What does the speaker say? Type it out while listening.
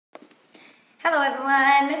Hello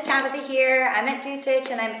everyone, Miss Tabitha here. I'm at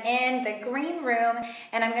Dusich and I'm in the green room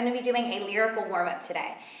and I'm going to be doing a lyrical warm-up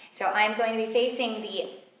today. So I'm going to be facing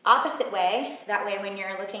the opposite way. That way when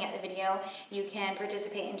you're looking at the video, you can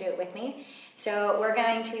participate and do it with me. So we're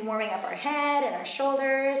going to be warming up our head and our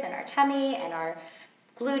shoulders and our tummy and our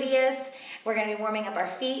gluteus. We're going to be warming up our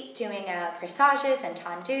feet, doing pressages and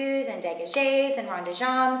tendus and dégagés and rond de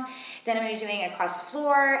jambes. Then I'm going to be doing across the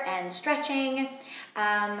floor and stretching.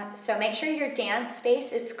 So make sure your dance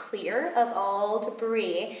space is clear of all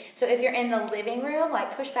debris. So if you're in the living room,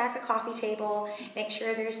 like push back a coffee table, make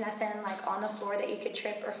sure there's nothing like on the floor that you could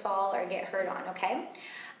trip or fall or get hurt on, okay?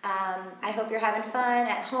 I hope you're having fun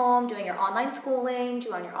at home, doing your online schooling,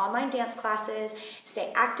 doing your online dance classes.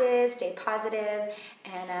 Stay active, stay positive,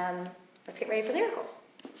 and let's get ready for Lyrical.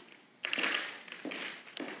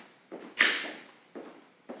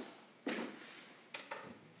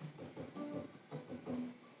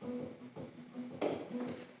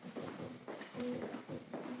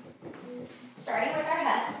 Starting with our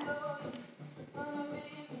head.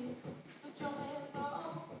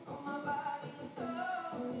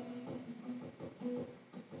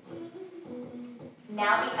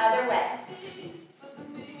 Now the other way.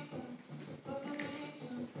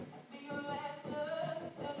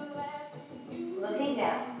 Looking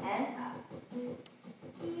down and up.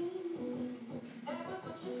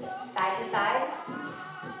 Side to side.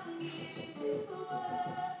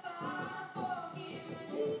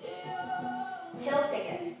 Tilting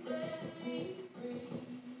it.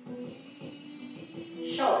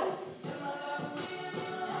 Shoulders.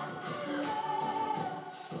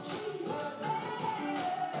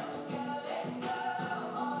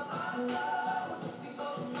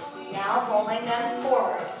 Now rolling them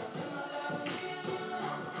forward.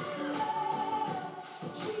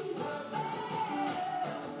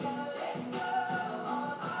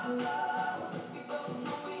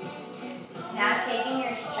 Now taking your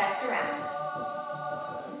chest around.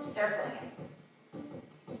 Circling it.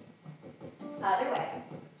 Other way.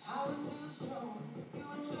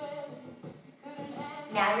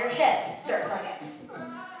 Now your hips, circling it.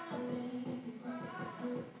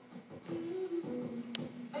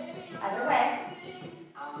 Other way.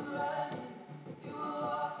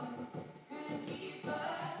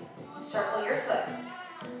 Circle your foot.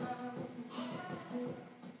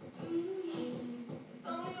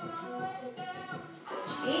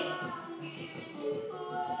 Switch feet.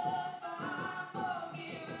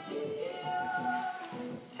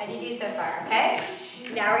 How did you do so far, okay?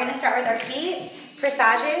 Now we're going to start with our feet.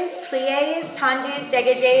 Pressages, pliés, tendus,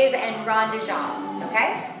 dégagés, and rond de jambes,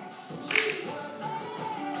 okay?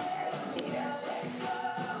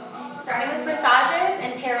 Starting with pressages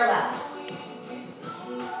and parallel.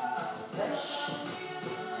 Push,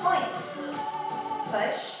 point,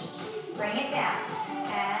 push, bring it down,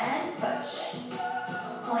 and push,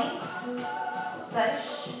 point, push,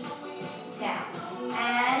 down,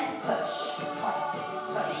 and push, point,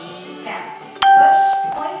 push, down, push,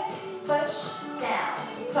 point, push, down,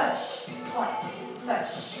 push, point,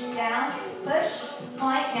 push, down, push,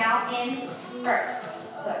 point, now in first,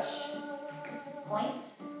 push, point,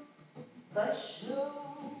 push,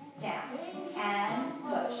 down, and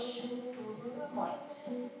push, point,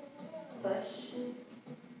 push,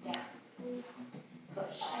 down,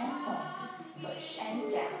 push and point, push and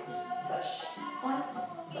down, push, point,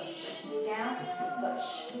 push, down, push,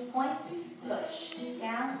 point, push,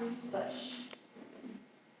 down, push.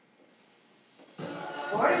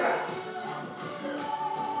 Forward row.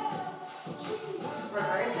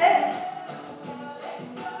 Reverse it.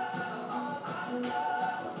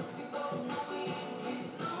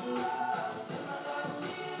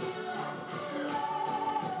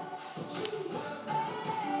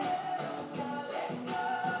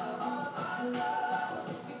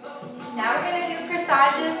 Now we're going to do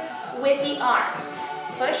pressages with the arms.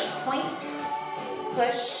 Push, point,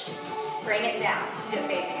 push, bring it down. Do it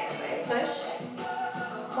facing it this way. Push,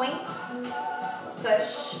 point,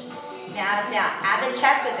 push, now down. Add the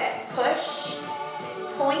chest with it. Push,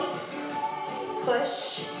 point,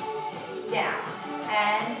 push, down,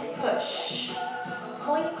 and push,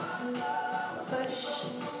 point, push,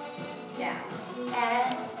 down,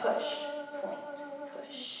 and push, point,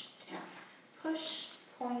 push, down, push,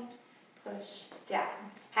 point, push, down.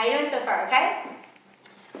 How you doing so far, okay?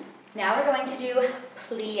 Now we're going to do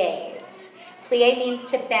pliés. Plié means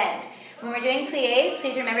to bend. When we're doing pliés,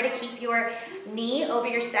 please remember to keep your knee over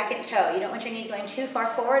your second toe. You don't want your knees going too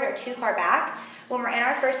far forward or too far back. When we're in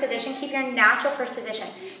our first position, keep your natural first position.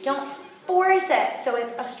 Don't force it so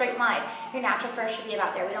it's a straight line. Your natural force should be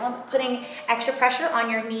about there. We don't want putting extra pressure on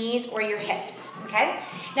your knees or your hips, okay?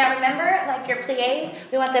 Now remember, like your pliés,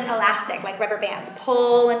 we want them elastic, like rubber bands.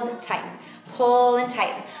 Pull and tighten, pull and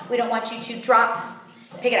tighten. We don't want you to drop,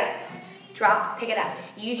 pick it up, drop, pick it up.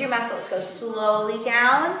 Use your muscles, go slowly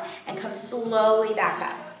down and come slowly back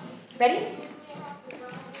up. Ready?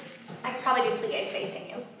 I could probably do pliés facing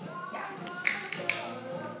you. Yeah.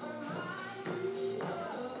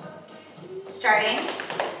 Starting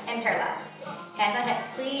and parallel. Hands on hips,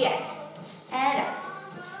 plie, and up,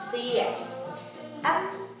 plie, up,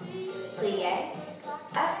 plie,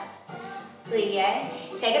 up,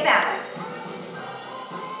 plie. Take a balance.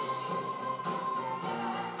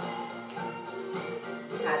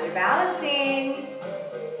 As you're balancing.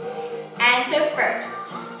 And to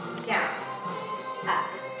first, down, up,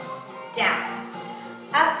 down,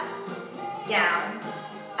 up, down,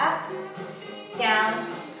 up, down,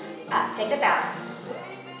 up. Take the balance.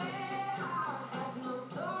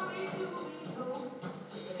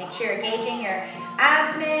 Make sure you're engaging your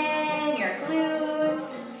abdomen, your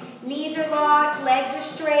glutes. Knees are locked, legs are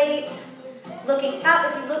straight. Looking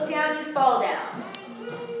up, if you look down, you fall down.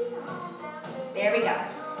 There we go.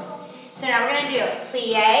 So now we're going to do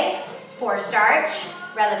plie, forced arch,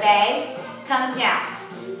 releve, come down.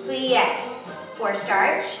 Plie, forced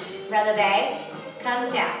arch, releve,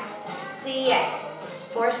 come down. Plie,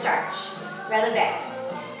 forced arch, releve,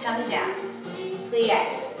 come down. Plie,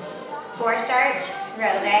 forced arch,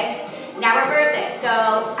 releve. Now reverse it.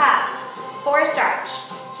 Go up, forced arch,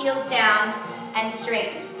 heels down and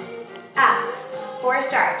straighten. Up,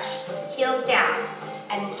 forced arch, heels down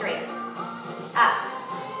and straighten. Up,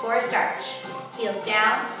 forced arch, heels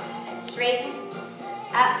down and straighten.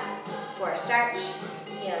 Up, forced arch,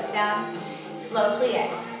 heels down. Slow pliés.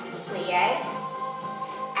 Plie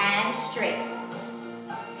and straighten.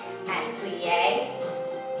 And plie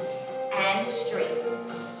and straighten.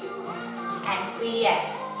 And plie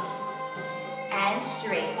and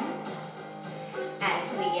straighten. And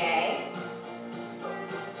plie,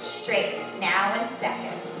 straighten. Now in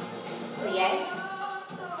second. Plie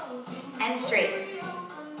and straighten.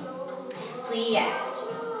 Plie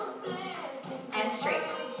and straighten.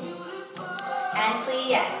 And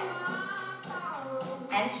plie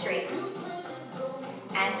and straighten.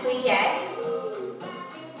 And plie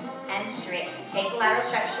and straighten. Take a lateral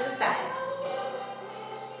stretch to the side.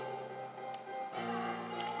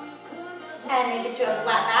 And make it to a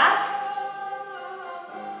flat back.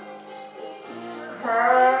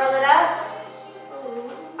 Curl it up.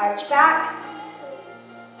 Arch back.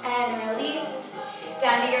 And release.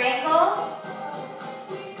 Down to your ankle.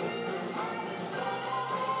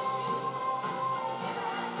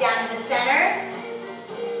 Down to the center.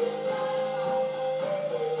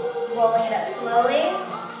 Rolling it up slowly.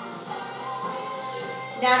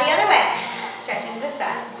 Now the other way. Stretching to the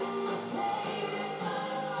side.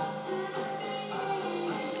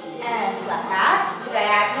 And flat back to the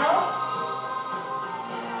diagonal.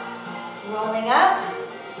 Rolling up.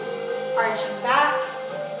 Arching back.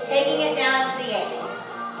 Taking it down to the ankle.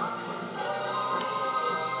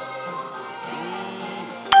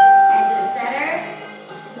 And to the center.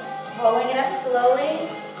 Rolling it up slowly.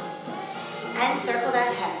 And circle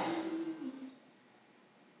that head.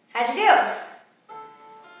 How'd you do?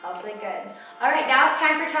 Hopefully good. All right, now it's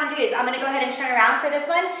time for tendus. I'm going to go ahead and turn around for this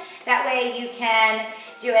one. That way you can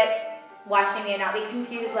do it watching me and not be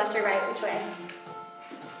confused left or right which way.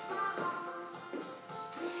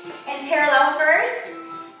 In parallel first,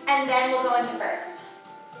 and then we'll go into first.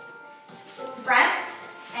 Front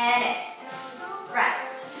and in. Front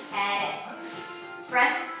and in.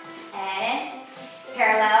 Front and in.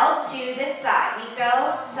 Parallel to the side. We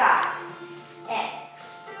go side. In.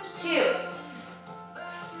 2,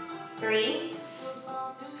 3,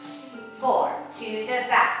 4. To the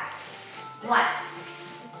back. 1,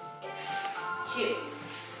 2,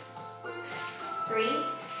 3,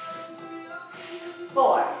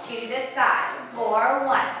 4. To the side. 4,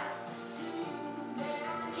 1,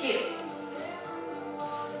 2,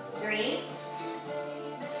 3,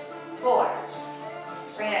 4.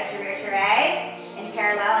 Bring it up to rear tray in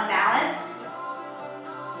parallel and balance.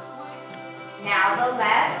 Now the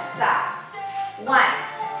left side. 1,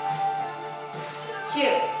 2,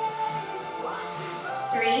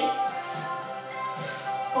 3,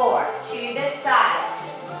 4. To the side.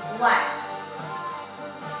 1,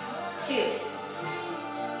 2,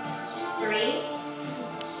 3,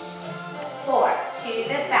 4. To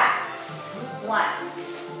the back. 1,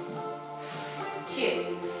 2,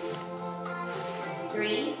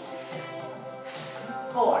 3,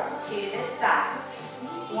 4. To the side.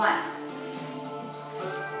 1,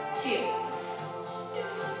 2,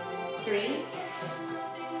 3,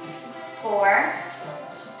 4,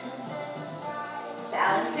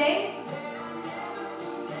 balancing,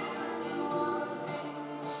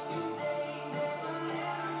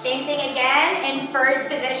 'Same thing again in first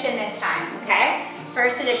position this time, okay?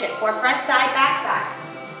 First position, for front side, back side.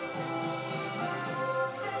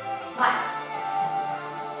 1,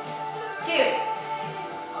 2,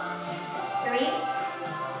 3,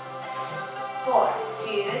 4,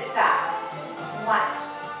 to the side. 1,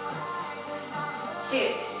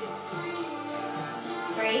 2,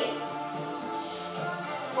 3,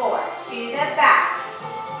 4, to the back.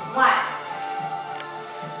 1,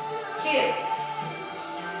 2,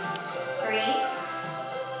 3,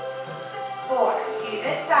 4, to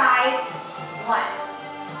the side. 1,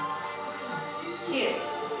 2,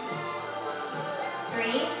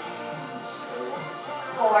 3,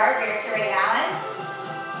 4, rear to right balance.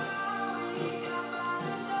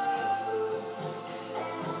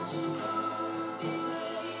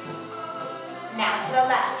 Now to the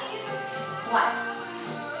left. 1,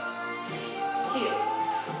 2,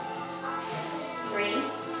 3,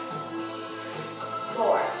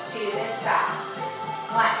 4, to the side.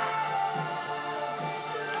 1,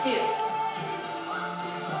 2,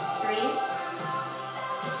 3,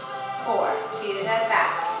 4, to the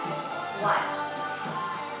back. 1,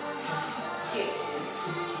 2,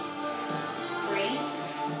 3,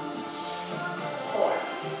 4.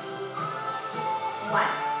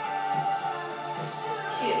 1,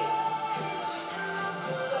 2,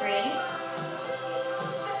 3,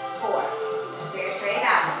 4. Rear to right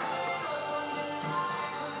balance.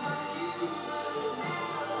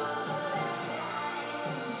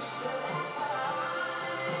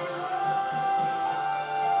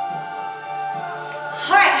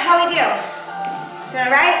 All right, how we do? Doing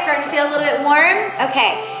all right? Starting to feel a little bit warm?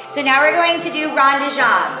 Okay, so now we're going to do rond de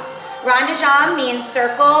jambes. Rond de jambe means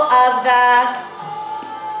circle of the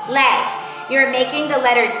leg. You're making the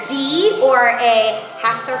letter D or a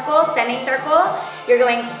half circle, semicircle. You're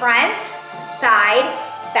going front, side,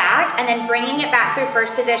 back, and then bringing it back through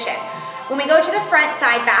first position. When we go to the front,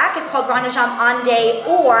 side, back, it's called rond de jambe en deux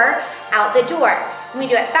or out the door. When we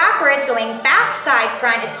do it backwards, going back, side,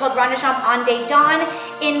 front, it's called rond de jambe en dedans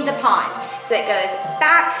in the pond. So it goes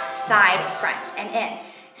back, side, front, and in.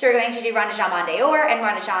 So we're going to do rond de jambe en dehors and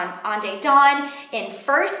rond de jambe en dedans in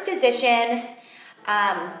first position,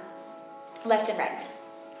 left and right.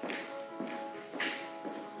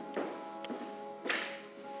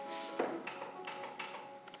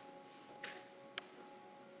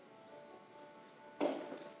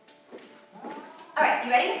 All right,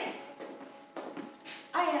 you ready?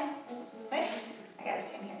 I am. Wait, I gotta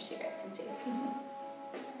stand here so you guys can see.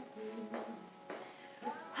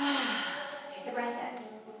 Take a breath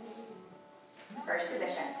in. First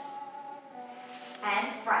position. And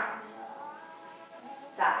front.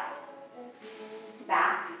 Side.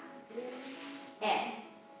 Back. In.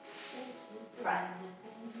 Front.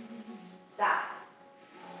 Side.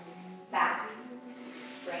 Back.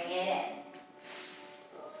 Bring it in.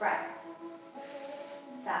 Front.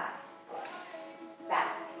 Side.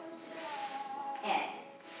 Back. In.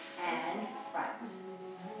 And front.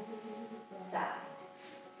 Side.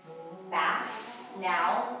 Back.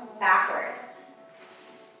 Now backwards.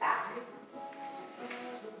 Back.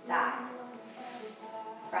 Side.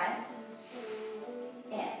 Front.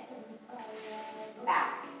 In.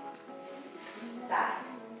 Back. Side.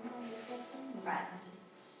 Front.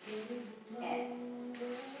 In.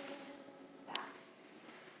 Back.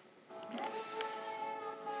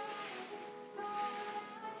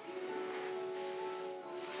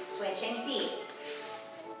 Switching feet.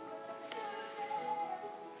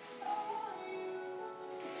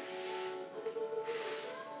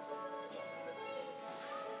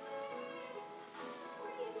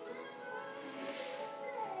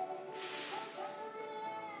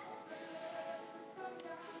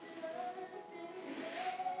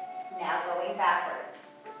 Now going backwards.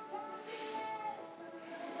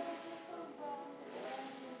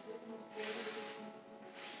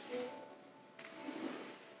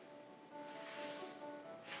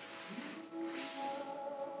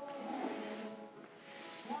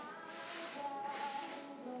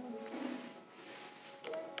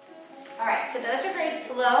 All right, so those are very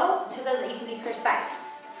slow so that you can be precise.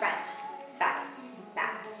 Front, side,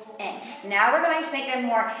 back, in. Now we're going to make them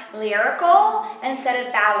more lyrical instead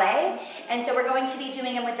of ballet. And so we're going to be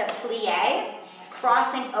doing them with a plie,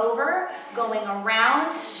 crossing over, going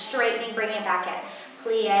around, straightening, bringing it back in.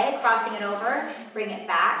 Plie, crossing it over, bring it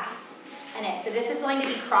back, and in. So this is going to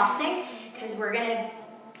be crossing because we're going to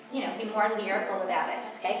be more lyrical about it.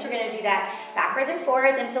 Okay, so we're going to do that backwards and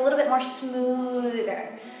forwards, and it's a little bit more smoother.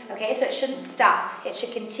 Okay, so it shouldn't stop. It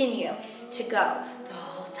should continue to go the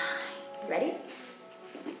whole time. Ready?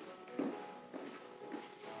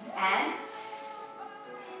 And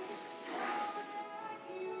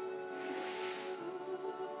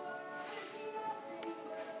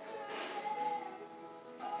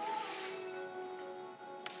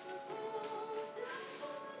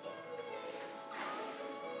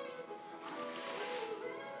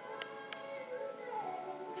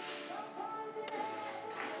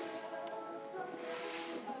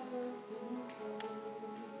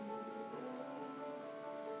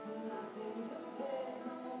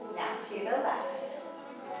now to the left.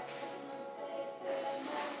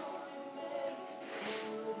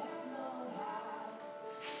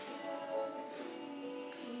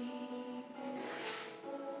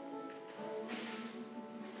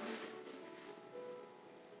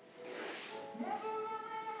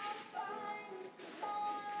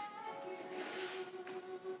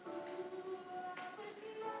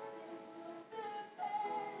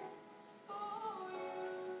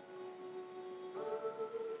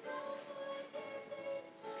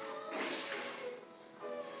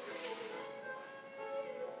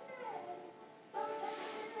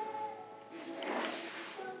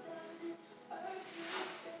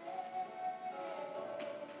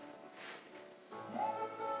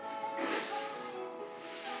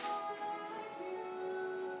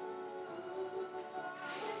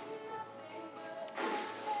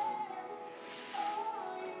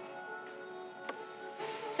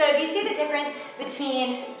 So do you see the difference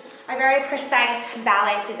between our very precise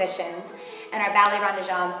ballet positions and our ballet rond de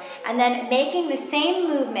jambes, and then making the same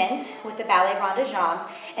movement with the ballet rond de jambes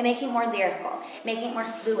and making it more lyrical, making it more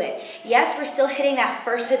fluid? Yes, we're still hitting that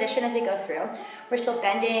first position as we go through. We're still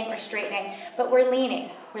bending, we're straightening, but we're leaning,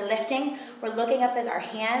 we're lifting, we're looking up as our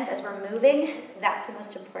hands, as we're moving. That's the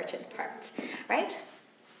most important part, right?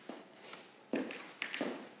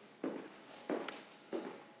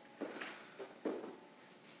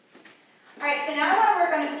 All right, so now I want to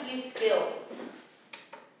work on a few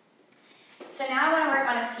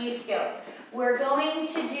skills. We're going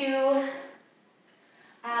to do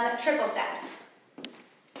triple steps.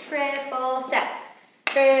 Triple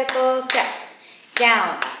step,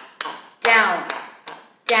 down, up, down, up,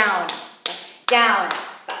 down, up, down,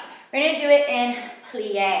 up. We're going to do it in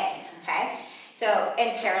plie, okay? So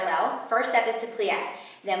in parallel, first step is to plie,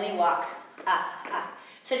 then we walk up, up.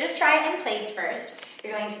 So just try it in place first.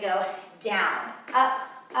 You're going to go down, up,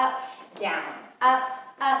 up, down,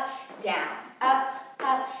 up, up, down, up,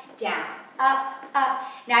 up, down, up, up.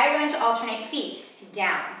 Now you're going to alternate feet.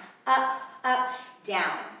 Down, up,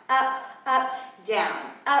 down, up, down,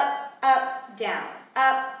 up, down,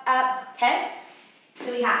 up, okay?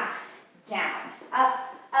 So we have down,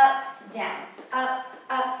 up, down, up,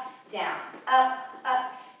 down,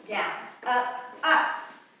 up, down, up.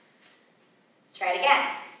 Let's try it again.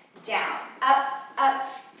 Down, up,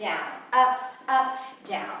 down, up,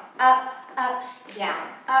 down, up, down,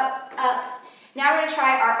 up. Now we're going to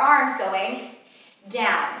try our arms going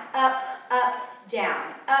down, up,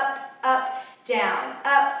 down, up, down,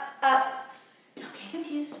 up. Don't get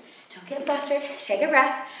confused. Don't get flustered. Take a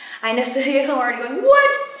breath. I know some of you are already going,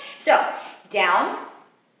 what? So, down,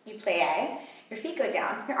 you plie, your feet go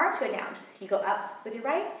down, your arms go down. You go up with your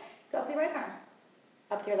right, go up with your right arm.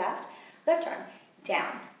 Up with your left arm.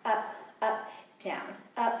 Down, up, down,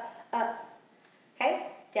 up. Okay?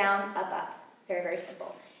 Down, up. Very, very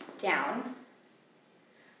simple. Down,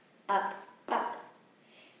 up,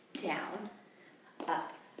 down,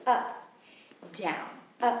 up, down,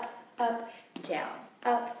 up, down,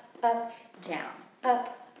 up, down,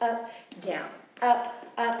 up, down,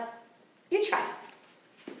 up. You try.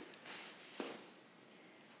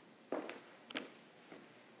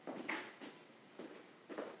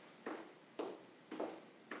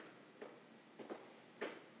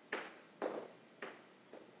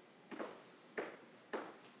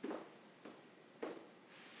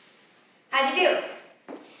 How'd you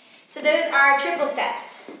do? So those are triple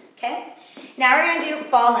steps, okay? Now we're going to do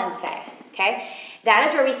balancé, okay? That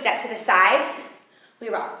is where we step to the side, we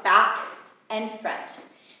rock back and front.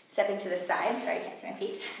 Stepping to the side, sorry, I can't see my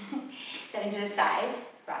feet. Stepping to the side,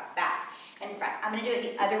 rock back and front. I'm going to do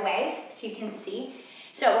it the other way so you can see.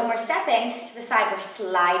 So when we're stepping to the side, we're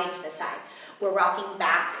sliding to the side. We're rocking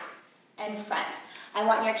back and front. I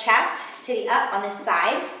want your chest to be up on this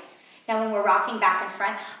side. Now when we're rocking back and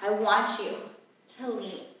front, I want you to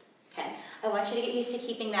lean, okay? I want you to get used to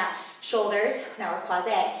keeping that shoulders, now we're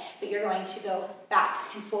croisé, but you're going to go back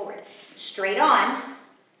and forward. Straight on,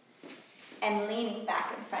 and leaning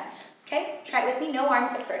back in front. Okay, try it with me, no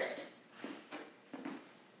arms at first.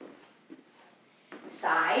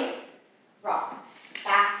 Side, rock,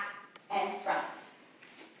 back and front.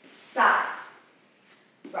 Side,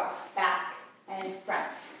 rock, back and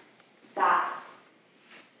front. Side,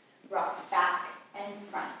 rock, back and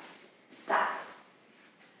front. Side,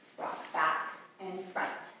 rock, back and front.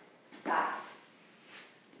 Side,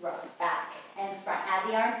 rock, back and front. Add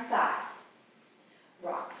the arms, side.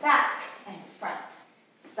 Rock, back and front.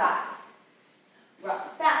 Side,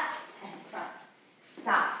 rock, back and front.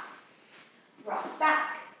 Side, rock,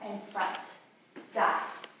 back and front. Side,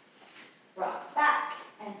 rock, back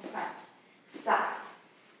and front. Side,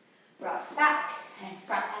 rock, back and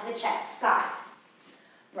front. Add the chest, side.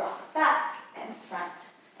 Rock, back and front.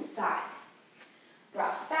 Side,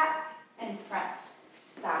 rock, back and front.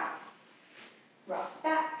 Side, rock,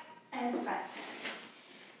 back and front.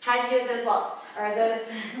 How do you do those vaults, or those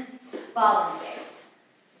ball and sticks?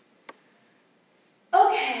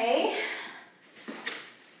 Okay.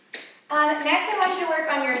 Next, I want you to work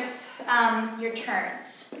on your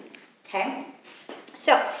turns. Okay.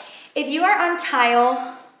 So, if you are on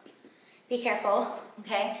tile, be careful.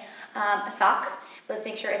 Okay. A sock. Let's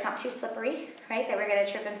make sure it's not too slippery, right? That we're going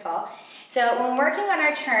to trip and fall. So, when working on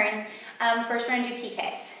our turns, first we're going to do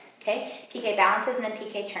PKs. Okay. PK balances and then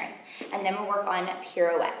PK turns, and then we'll work on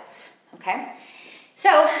pirouettes. Okay.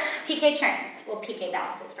 So, PK turns. Well, PK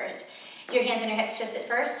balances first. Do your hands on your hips just at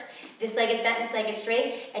first. This leg is bent, this leg is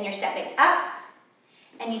straight, and you're stepping up,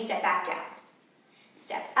 and you step back down.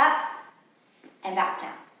 Step up, and back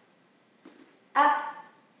down. Up,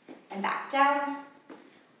 and back down.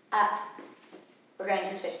 Up. We're going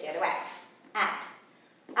to switch the other way. And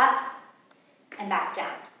up, and back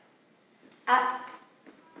down. Up,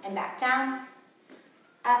 and back down.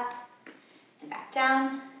 Up, and back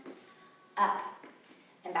down. Up,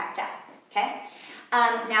 and back down. Okay?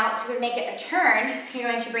 Now, to make it a turn, you're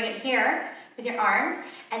going to bring it here with your arms,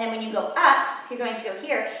 and then when you go up, you're going to go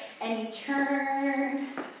here, and you turn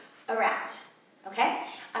around. Okay?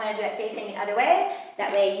 I'm going to do it facing the other way.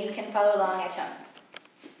 That way you can follow along at home.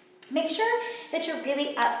 Make sure that you're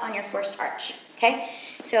really up on your forced arch. Okay?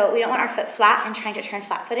 So we don't want our foot flat and trying to turn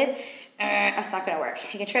flat-footed. That's not going to work.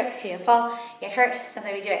 You can trip, you can fall, get hurt.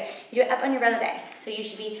 Sometimes we do it. You do it up on your releve. So you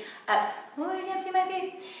should be up. Oh, you can't see my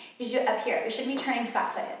feet. You should do it up here. We should be turning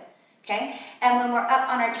flat-footed. Okay? And when we're up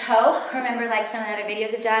on our toe, remember like some of the other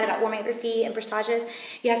videos I've done about warming up your feet and massages,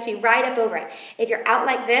 you have to be right up over it. If you're out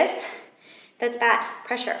like this, that's bad.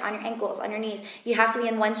 Pressure on your ankles, on your knees. You have to be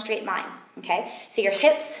in one straight line. Okay? So your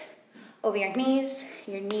hips over your knees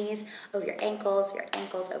over your ankles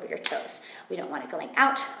over your toes. We don't want it going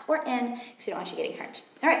out or in because we don't want you getting hurt.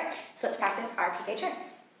 All right, so let's practice our PK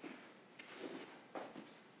turns.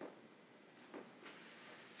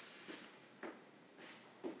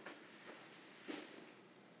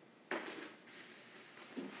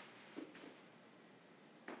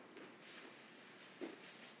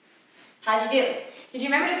 How'd you do? Did you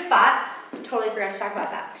remember to spot? Totally forgot to talk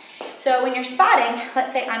about that. So when you're spotting,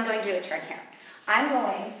 let's say I'm going to do a turn here. I'm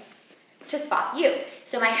going to spot you.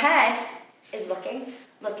 So my head is looking,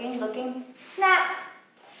 snap,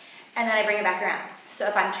 and then I bring it back around. So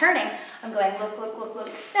if I'm turning, I'm going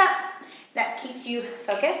look, snap. That keeps you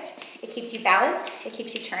focused, it keeps you balanced, it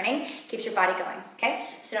keeps you turning, keeps your body going, okay?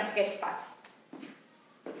 So don't forget to spot.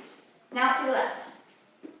 Now to the left.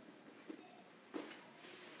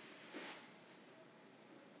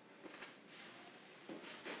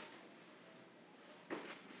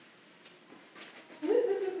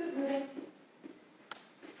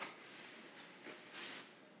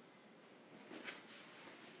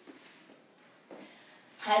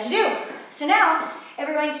 How'd you do? So now, if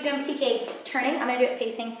we're going to do a PK turning, I'm going to do it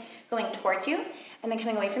facing, going towards you, and then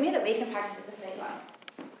coming away from you. That way you can practice it this way as well.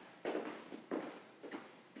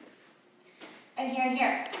 And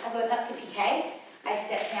here. I'll go up to PK. I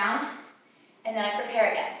step down, and then I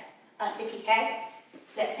prepare again. Up to PK,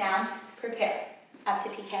 step down, prepare. Up to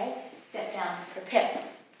PK, step down, prepare.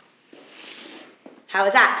 How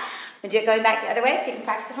was that? I'm going to do it going back the other way so you can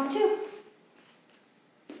practice at home too.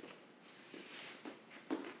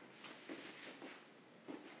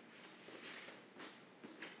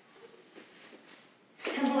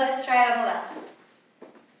 Let's try it on the left.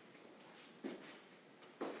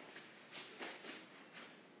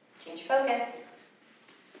 Change your focus.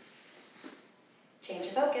 Change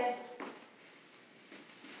your focus.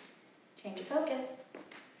 Change your focus.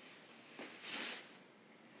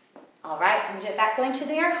 All right, I'm going to do it back going to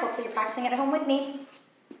the mirror. Hopefully you're practicing at home with me.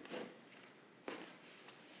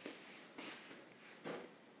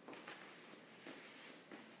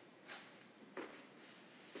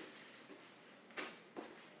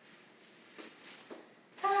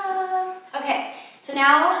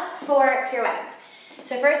 now for pirouettes.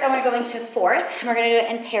 So first I want to go into fourth, and we're going to do it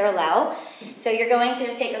in parallel. So you're going to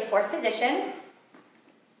just take your fourth position.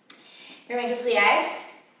 You're going to plie,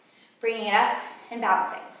 bringing it up and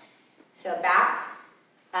balancing. So back,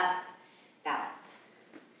 up, balance.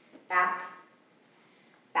 Back,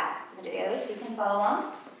 balance. I'm going to do the other way so you can follow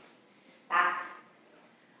along. Back,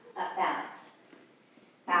 up, balance.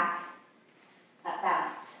 Back, up,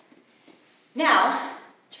 balance. Now,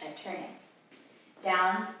 try turning.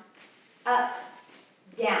 Down, up,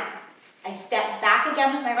 down. I step back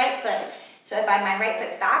again with my right foot. So if my right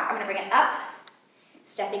foot's back, I'm going to bring it up,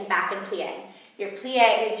 stepping back and plie. Your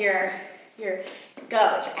plie is your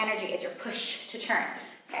go, it's your energy, it's your push to turn.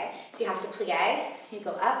 Okay, so you have to plie, you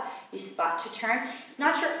go up, you spot to turn.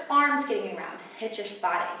 Not your arms getting around, it's your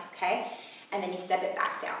spotting, okay? And then you step it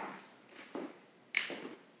back down.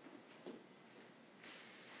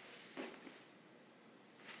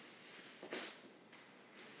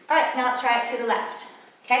 All right, now let's try it to the left,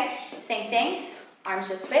 okay? Same thing, arms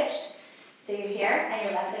just switched. So you're here and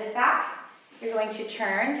your left foot is back. You're going to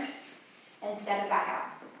turn and step it back out.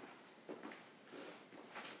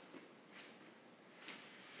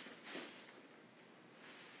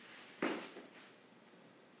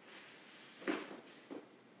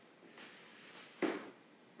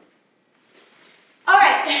 All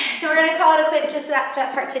right, so we're gonna call it a quit just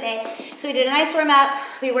that part today. So we did a nice warm up.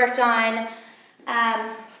 We worked on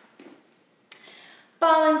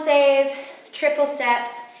balances, triple steps,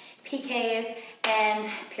 PKs, and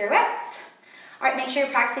pirouettes. All right, make sure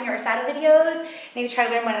you're practicing your recital videos. Maybe try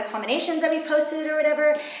to learn one of the combinations that we posted or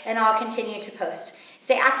whatever, and I'll continue to post.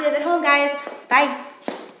 Stay active at home, guys. Bye.